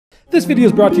This video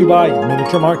is brought to you by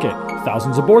Miniature Market.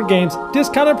 Thousands of board games,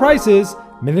 discounted prices,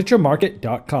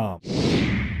 miniaturemarket.com.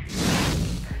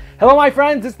 Hello my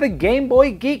friends, it's the Game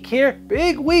Boy Geek here.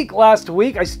 Big week last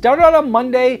week. I started out on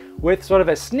Monday with sort of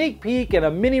a sneak peek and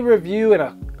a mini review and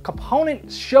a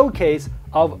component showcase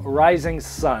of Rising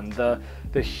Sun,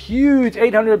 the huge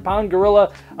 800-pound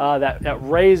gorilla that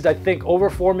raised, I think, over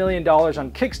 $4 million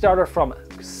on Kickstarter from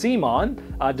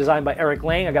CMON, designed by Eric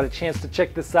Lang. I got a chance to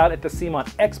check this out at the CMON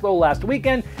Expo last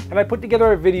weekend, and I put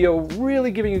together a video really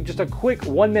giving you just a quick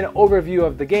 1-minute overview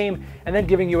of the game, and then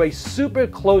giving you a super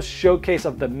close showcase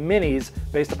of the minis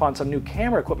based upon some new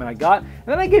camera equipment I got, and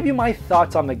then I gave you my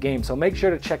thoughts on the game, so make sure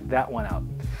to check that one out.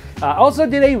 I also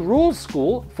did a rules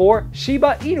school for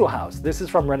Shiba Inu House. This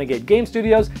is from Renegade Game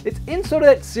Studios. It's in sort of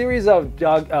that series of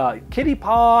Kitty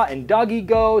Paw and Doggy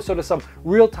Go, sort of some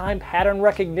real-time pattern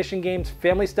recognition games,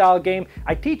 family-style game.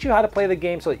 I teach you how to play the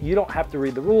game so that you don't have to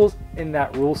read the rules in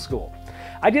that rules school.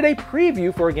 I did a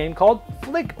preview for a game called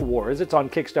Flick Wars. It's on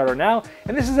Kickstarter now,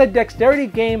 and this is a dexterity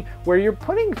game where you're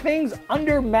putting things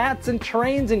under mats and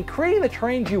terrains and creating the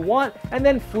terrains you want, and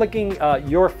then flicking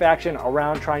your faction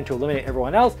around trying to eliminate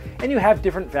everyone else, and you have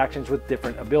different factions with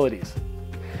different abilities.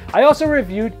 I also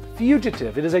reviewed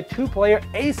Fugitive. It is a 2-player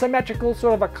asymmetrical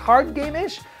sort of a card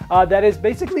game-ish that is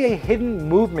basically a hidden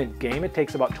movement game. It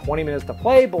takes about 20 minutes to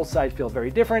play. Both sides feel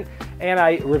very different, and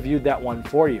I reviewed that one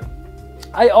for you.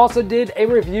 I also did a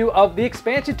review of the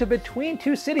expansion to Between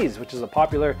Two Cities, which is a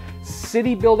popular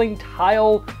city building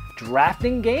tile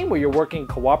drafting game where you're working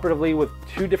cooperatively with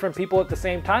two different people at the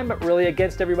same time, but really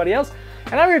against everybody else.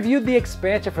 And I reviewed the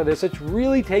expansion for this, which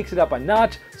really takes it up a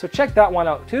notch, so check that one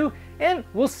out too, and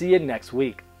we'll see you next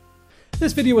week.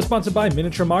 This video was sponsored by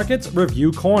Miniature Market's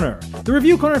Review Corner. The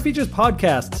Review Corner features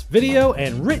podcasts, video,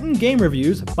 and written game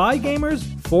reviews by gamers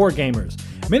for gamers.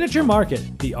 Miniature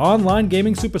Market, the online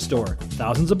gaming superstore.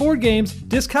 Thousands of board games,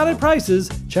 discounted prices.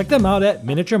 Check them out at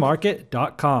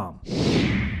miniaturemarket.com.